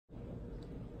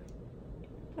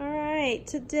right,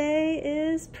 today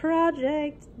is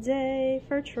project day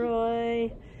for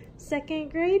Troy. Second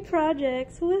grade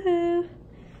projects, woohoo!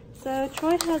 So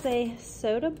Troy has a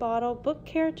soda bottle book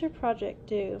character project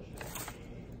due.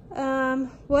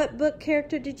 What book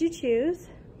character did you choose?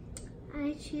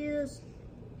 I choose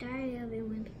Diary of a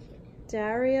Wimpy Kid.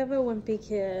 Diary of a Wimpy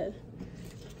Kid.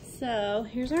 So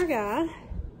here's our guide.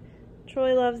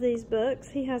 Troy loves these books.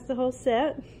 He has the whole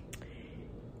set.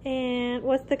 And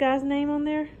what's the guy's name on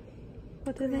there?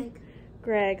 What's his name?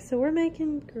 Greg. So we're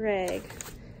making Greg.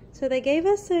 So they gave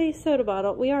us a soda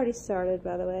bottle. We already started,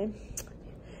 by the way.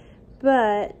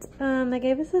 But they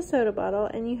gave us a soda bottle,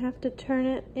 and you have to turn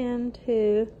it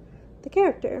into the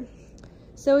character.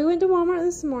 So we went to Walmart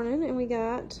this morning, and we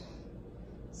got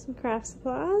some craft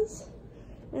supplies.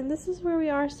 And this is where we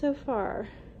are so far.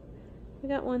 We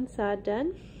got one side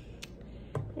done.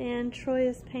 And Troy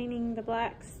is painting the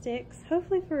black sticks,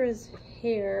 hopefully for his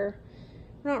hair.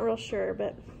 We're not real sure,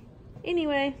 but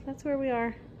anyway, that's where we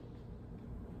are.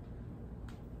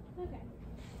 Okay.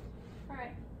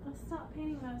 Alright, let's stop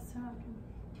painting those so I can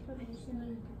put these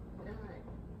in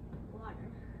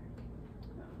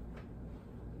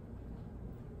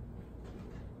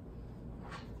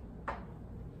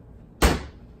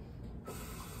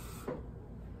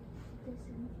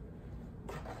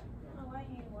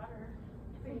Water.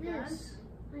 Yes.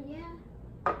 Yeah.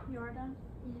 You are done?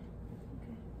 Yeah.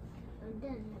 Okay. I'm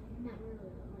done. Not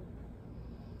really.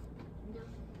 No.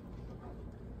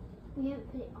 We haven't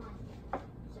put it on yet.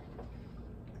 So.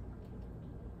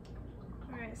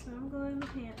 Alright, so I'm gluing the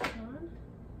pants on.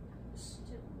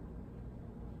 Still.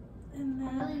 And I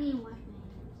then, really need to wash my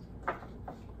hands.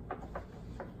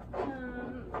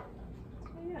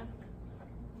 so yeah.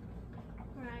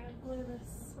 Alright, I gotta glue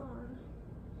this on.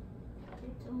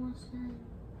 It's almost done.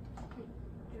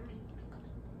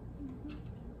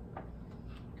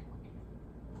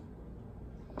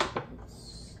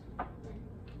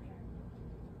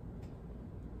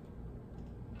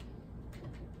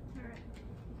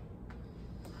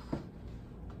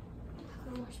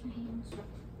 Wash my hands.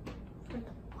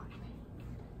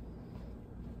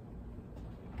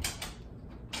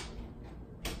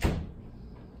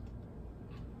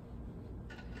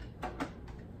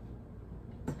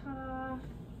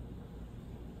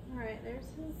 Alright, there's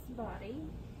his body.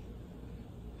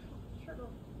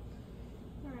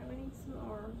 Alright, we need some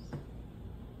arms.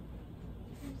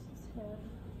 Here's his head.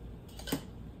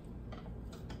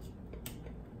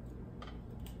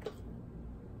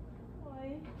 Boy.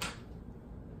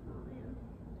 Oh man.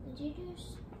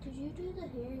 Did you do the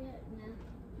hair yet? No.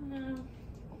 No.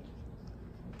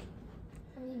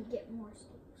 I need to get more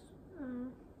sticks. Oh.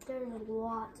 There's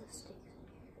lots of sticks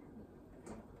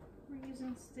in We're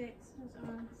using sticks as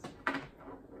arms.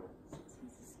 Since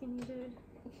he's a skinny dude.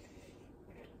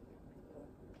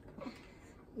 here.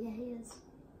 Yeah, he is.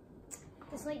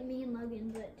 It's like me and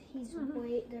Logan, but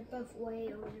they're both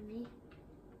way older than me.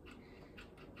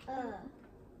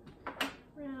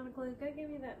 Ran out of glue. Go give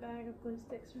me that bag of glue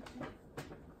sticks.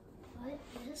 What?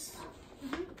 This?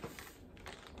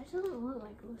 That doesn't look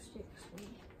like glue sticks to me.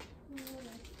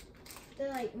 They're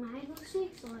like my glue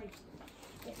sticks, or like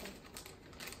different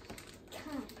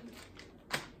kind.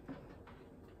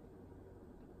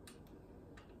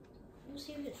 Let's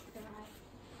see if it's dry.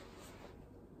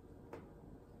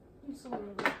 It's a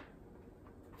little bit.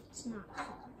 It's not.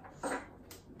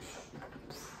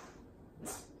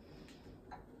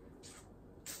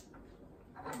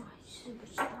 Oh, it's super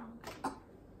strong.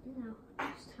 No,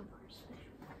 it's too much.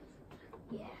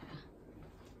 Yeah.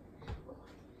 Oh,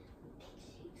 it takes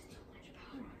too much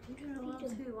powder. You're doing a little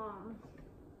too long.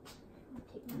 I'll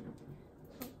take my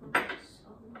foot on this a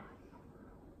lot.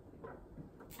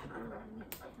 I don't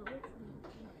need help from you.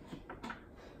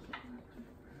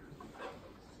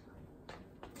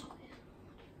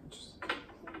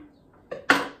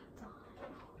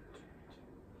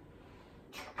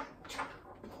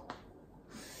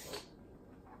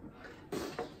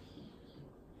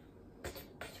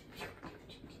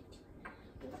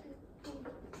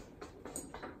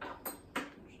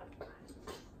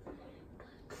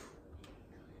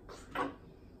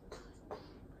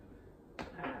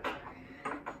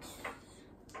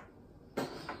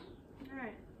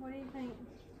 What do you think?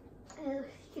 It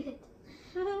looks good.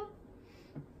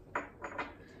 I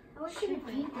wish you could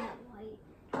paint that white.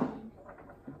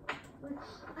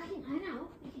 I know.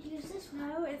 You could use this one.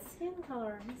 No, it's skin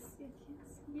color. It's skin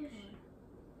color.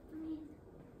 I mean,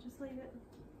 Just leave it.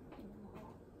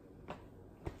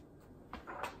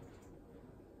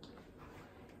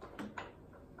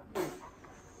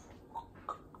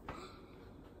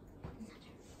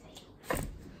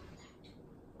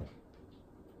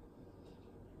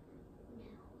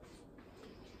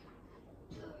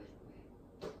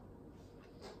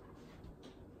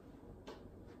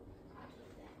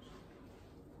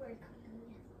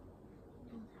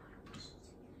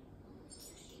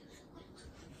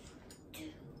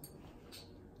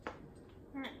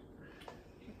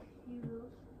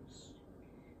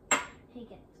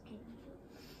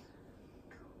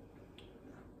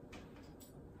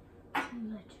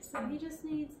 So he just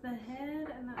needs the head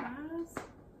and the eyes?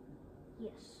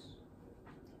 Yes.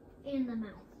 And the mouth.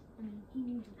 I mean, he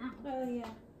needs a mouth. Oh, yeah.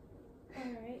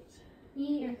 Alright.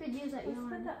 You could use that Let's yarn.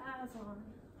 put the eyes on.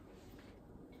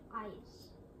 Eyes.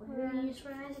 What do you use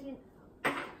for eyes again?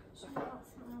 Some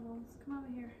eyeballs. Come over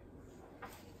here.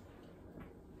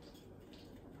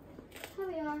 Here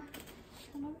we are.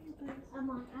 Come over here, please. I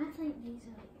think these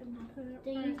are like enough. Put it up Do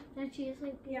you? first. Don't you just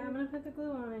like? Yeah, I'm going to put the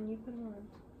glue on and you put it on.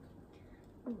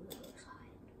 Ooh, that looks hot.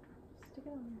 Stick it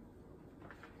on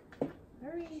there.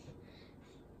 Hurry.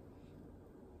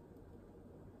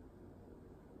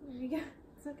 There you go.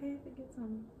 It's okay if it gets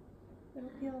on. It'll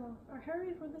peel off. Or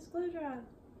hurry for this glue dries.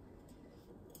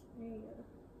 There you go.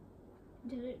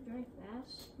 Did it dry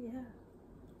fast? Yeah.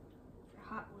 For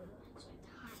hot glue, it's like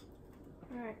hot.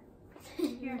 Alright.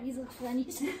 Here, these look funny.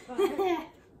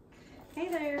 Hey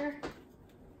there.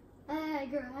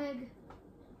 Greg,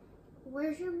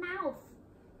 where's your mouth?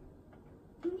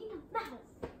 You need a mouth.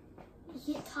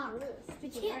 You can't talk. You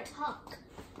can't talk.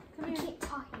 Come You here. can't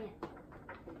talk yet.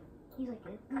 He's like a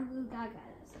goo goo gaga.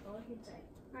 That's all I can say.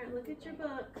 Alright, look at your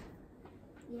book.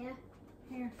 Yeah.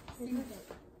 Here. This See. is it.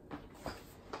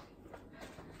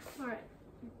 Alright.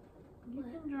 You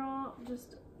can draw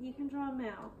you can draw a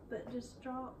mouth, but just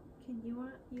draw,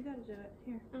 you gotta do it.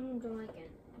 Here. I'm gonna draw like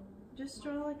it. Just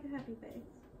draw like a happy face.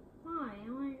 Why? I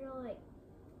want to draw like.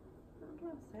 Don't draw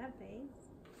a sad face.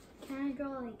 Can I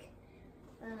draw like?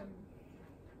 Okay,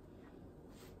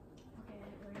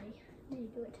 I'm ready. I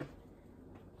need to do it.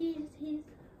 He's.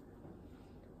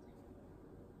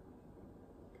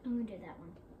 I'm gonna do that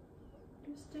one.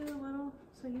 Just do a little,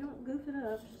 so you don't goof it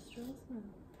up, just draw some.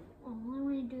 Oh, I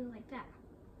want to do like that.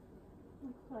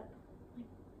 Like what?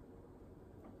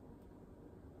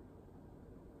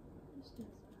 Just this.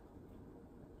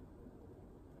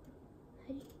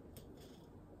 Hey.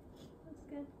 That's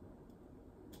good.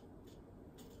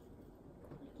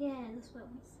 Yeah, that's what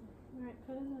we see. Alright,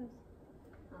 put in those.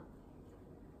 Oh.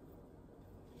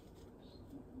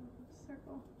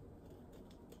 Circle.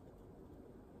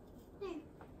 There.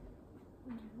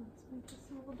 Let's make this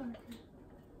a little darker.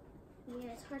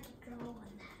 Yeah, it's hard to draw on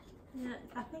that. Yeah,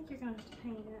 I think you're gonna have to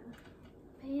paint it.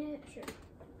 Paint it? Sure.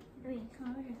 I mean, Come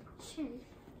over here. sure.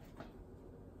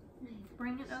 No.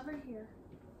 Bring it over here.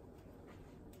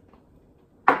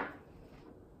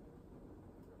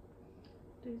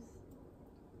 Do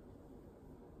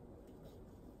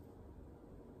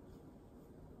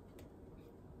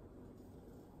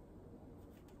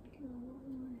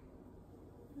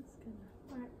That's good enough.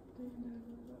 Alright, do it a little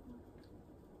bit more.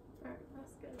 Alright,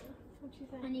 that's good enough. What you I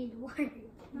think? need water.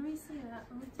 Let me see that.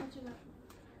 Let me touch it up.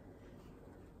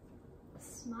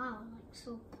 Smile like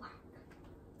so black.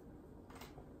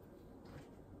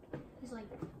 He's like,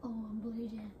 oh, I'm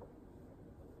bleeding.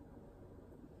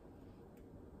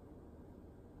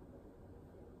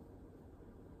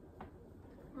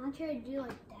 I'll try to do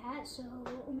like that, so it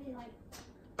won't be like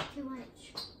too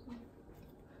much.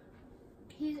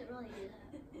 He doesn't really do that.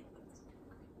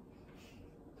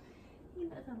 He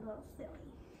was a little silly.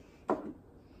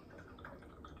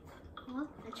 I'll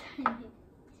try to make.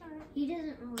 Alright. He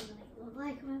doesn't really like look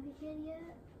like a movie kid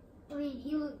yet. I mean,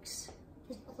 he looks.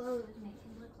 His clothes make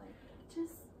him look like.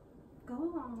 Just go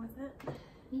along with it.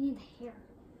 You need the hair.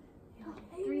 Yeah, Oh,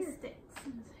 3 hair. sticks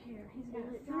in his hair. He's got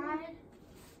Is it 3. dried?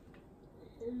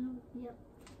 Yep.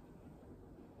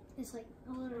 It's like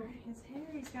a little. His hair,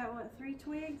 he's got what, 3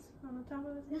 twigs on the top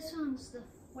of his head? This one's the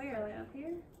Where? Like up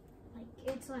here? like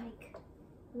it's like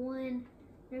one.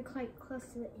 They're quite close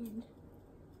to the end.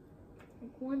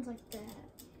 Like one's like that.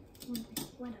 One's like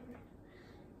whatever.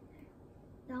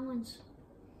 That one's.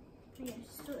 Yeah,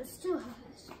 it still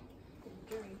has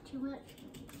dirty too much.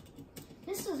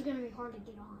 This is gonna be hard to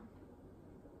get on.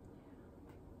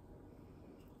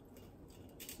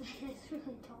 It's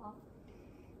really tall.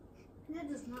 That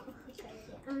does not look like that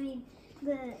yet. I mean,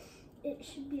 it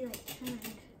should be like turned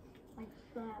like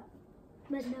that,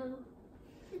 but no.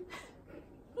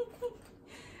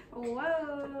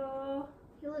 Whoa!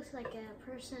 He looks like a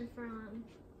person from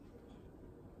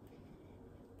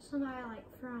somebody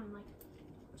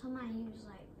somebody who's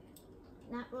like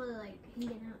not really like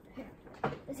hanging out there.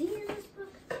 Is he in this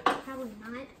book? Probably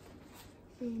not.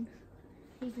 He's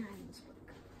not in this book.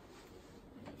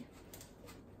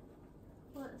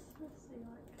 Let's see,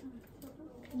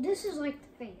 like, This is like the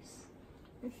face.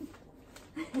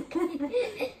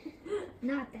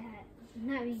 Not that.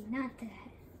 Not me. Not that.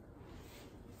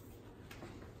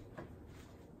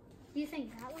 You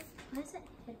think that was? What is it?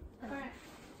 Alright.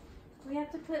 We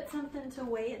have to put something to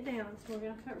weigh it down, so we're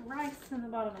going to put rice in the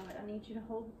bottom of it. I need you to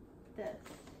hold this.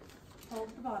 Hold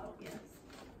the bottle, yes.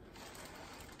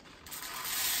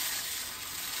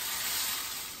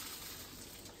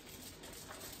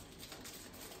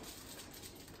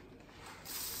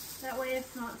 That way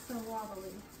it's not so wobbly.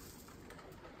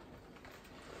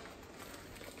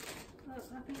 Oh,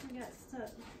 I think I got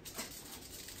stuck.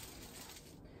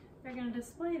 They're going to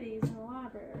display these in the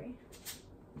library.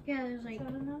 Yeah, there's like, Is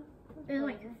that enough? there's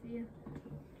like a few.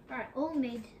 Alright. Old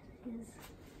made his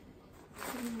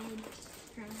homemade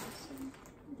drawings.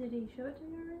 Did he show it to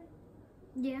you already?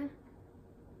 Yeah.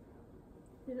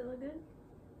 Did it look good?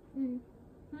 Mm.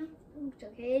 It looked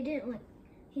okay. It didn't look.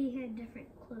 He had different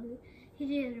clothes. He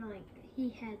did like he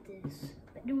had this,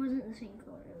 but it wasn't the same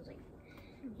color. It was like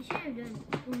he should have done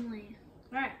only.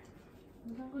 Alright.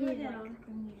 He Go had ahead like on.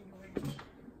 green and orange.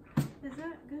 Is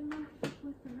that good enough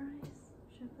with the rice?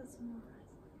 Should I put some more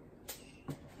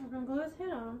rice? I'm gonna glue his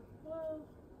head on. Whoa.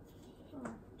 Oh,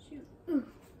 shoot. Ooh.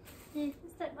 I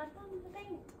stuck my thumb in the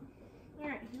paint.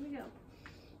 Alright, here we go.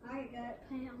 I got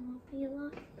pineapple.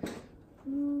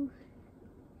 Ooh.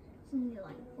 It's gonna be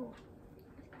like, oh,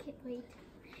 I can't wait.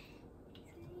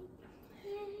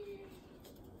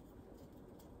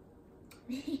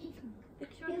 Put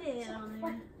your head on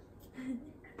there.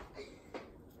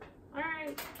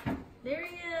 Alright, there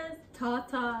he is.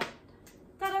 Ta-ta.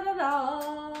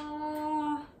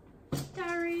 Da-da-da-da.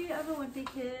 Diary of a Wimpy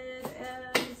Kid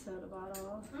and soda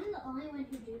bottle. I'm the only one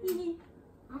who did it.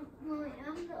 I'm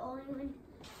the only one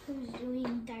who's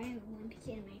doing Diary of a Wimpy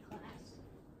Kid in my class.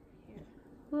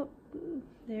 Well,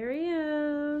 there he is.